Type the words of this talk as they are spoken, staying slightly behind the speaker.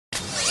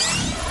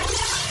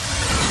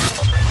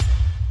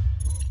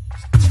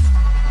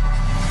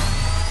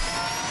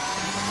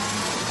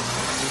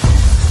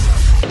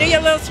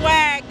a little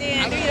swag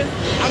then, do you?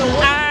 All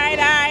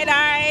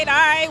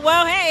right.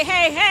 Well,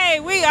 hey,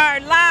 we are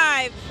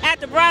live at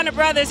the Bronner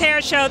Brothers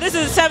Hair Show. This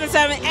is the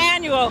 77th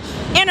Annual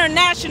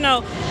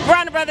International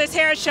Bronner Brothers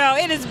Hair Show.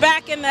 It is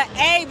back in the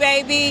A,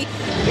 baby.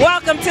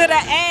 Welcome to the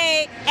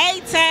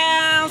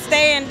A-Town,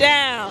 staying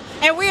down.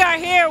 And we are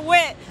here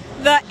with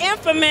the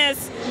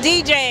infamous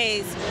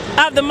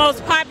DJs of the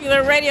most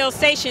popular radio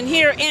station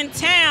here in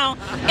town.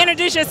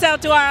 Introduce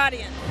yourself to our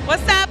audience.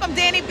 What's up? I'm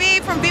Danie B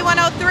from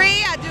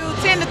V-103. I do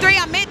 10 to 3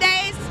 on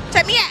middays.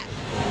 Check me out.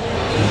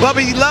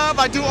 Bubbly Love,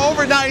 I do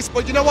overnights,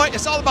 but you know what?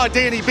 It's all about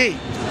Danie B.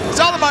 It's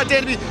all about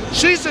Danie B.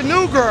 She's the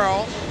new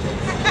girl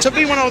to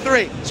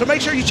V-103. So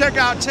make sure you check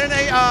out 10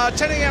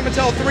 a.m.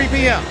 until 3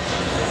 p.m.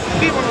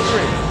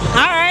 V-103. All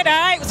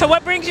right. So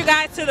what brings you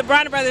guys to the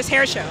Bronner Brothers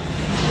Hair Show?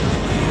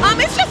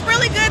 It's just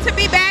really good to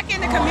be back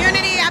in the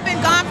community. I've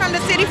been gone from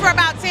the city for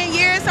about 10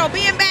 years, so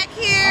being back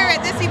here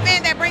at this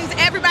event that brings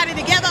everybody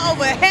together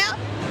over health,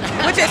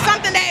 which is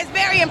something that is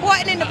very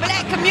important in the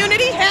black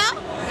community, health.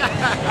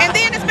 And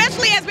then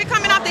especially as we're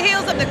coming off the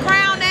heels of the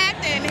Crown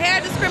Act and hair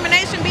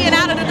discrimination being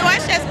out of the door,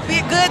 it's just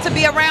good to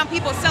be around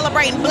people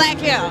celebrating black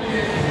hair. All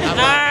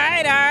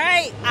right.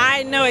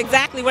 I know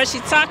exactly what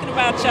she's talking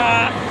about,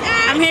 y'all.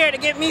 I'm here to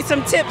get me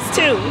some tips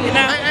too, you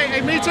know?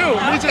 Hey, me too.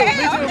 Me too. Yeah,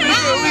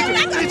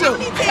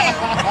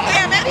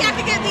 maybe I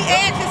could get the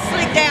edges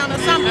slicked down or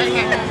something.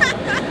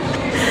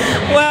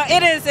 Well,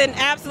 it is an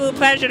absolute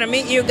pleasure to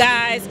meet you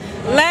guys.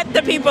 Let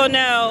the people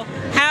know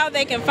how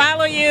they can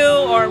follow you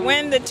or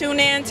when to tune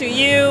in to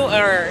you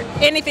or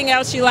anything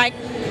else you like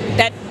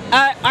that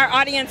our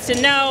audience to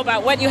know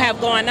about what you have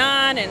going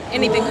on and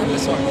anything of the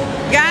sort.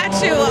 Got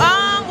you.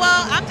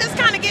 Well, I'm just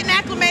kind of getting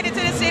acclimated to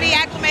the city,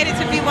 acclimated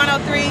to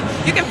V-103.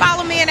 You can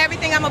follow me and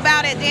everything I'm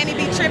about at Danie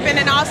B Trippin'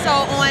 and also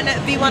on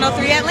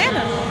V-103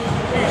 Atlanta.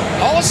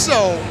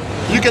 Also,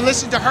 you can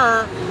listen to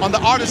her on the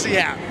Odyssey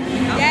app.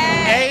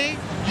 Yay.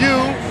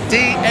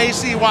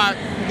 A-U-D-A-C-Y.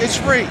 It's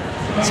free.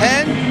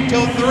 10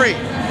 till 3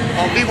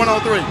 on V-103. All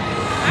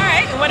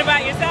right, and what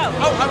about yourself?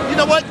 Oh, you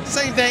know what?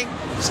 Same thing.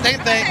 Same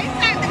thing.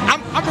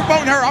 I'm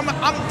promoting her. I'm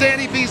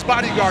Danie B's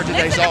bodyguard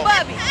today. Listen to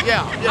Bubbly.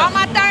 Yeah. All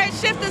my third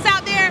shifters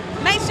out there,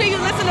 make sure you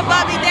listen to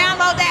Bubbly.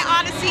 Download that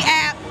Odyssey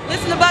app.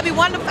 Listen to Bubbly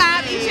 1 to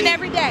 5 each and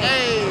every day.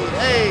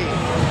 Hey.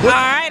 All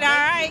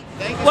right.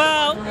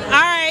 Well, all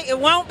right, it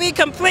won't be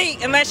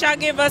complete unless y'all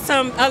give us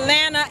some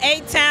Atlanta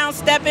A-Town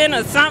step in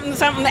or something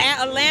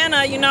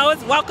Atlanta, you know,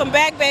 it's welcome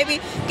back, baby.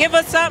 Give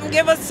us something.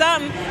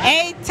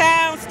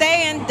 A-Town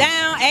staying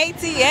down,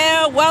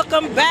 ATL,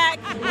 welcome back.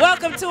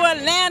 Welcome to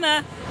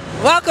Atlanta.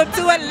 Welcome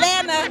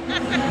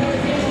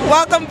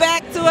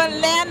back to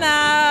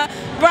Atlanta.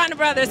 Bronner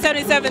Brothers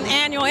 77th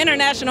Annual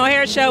International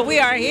Hair Show. We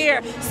are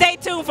here. Stay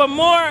tuned for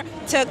more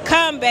to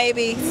come,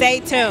 baby.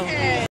 Stay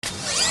tuned.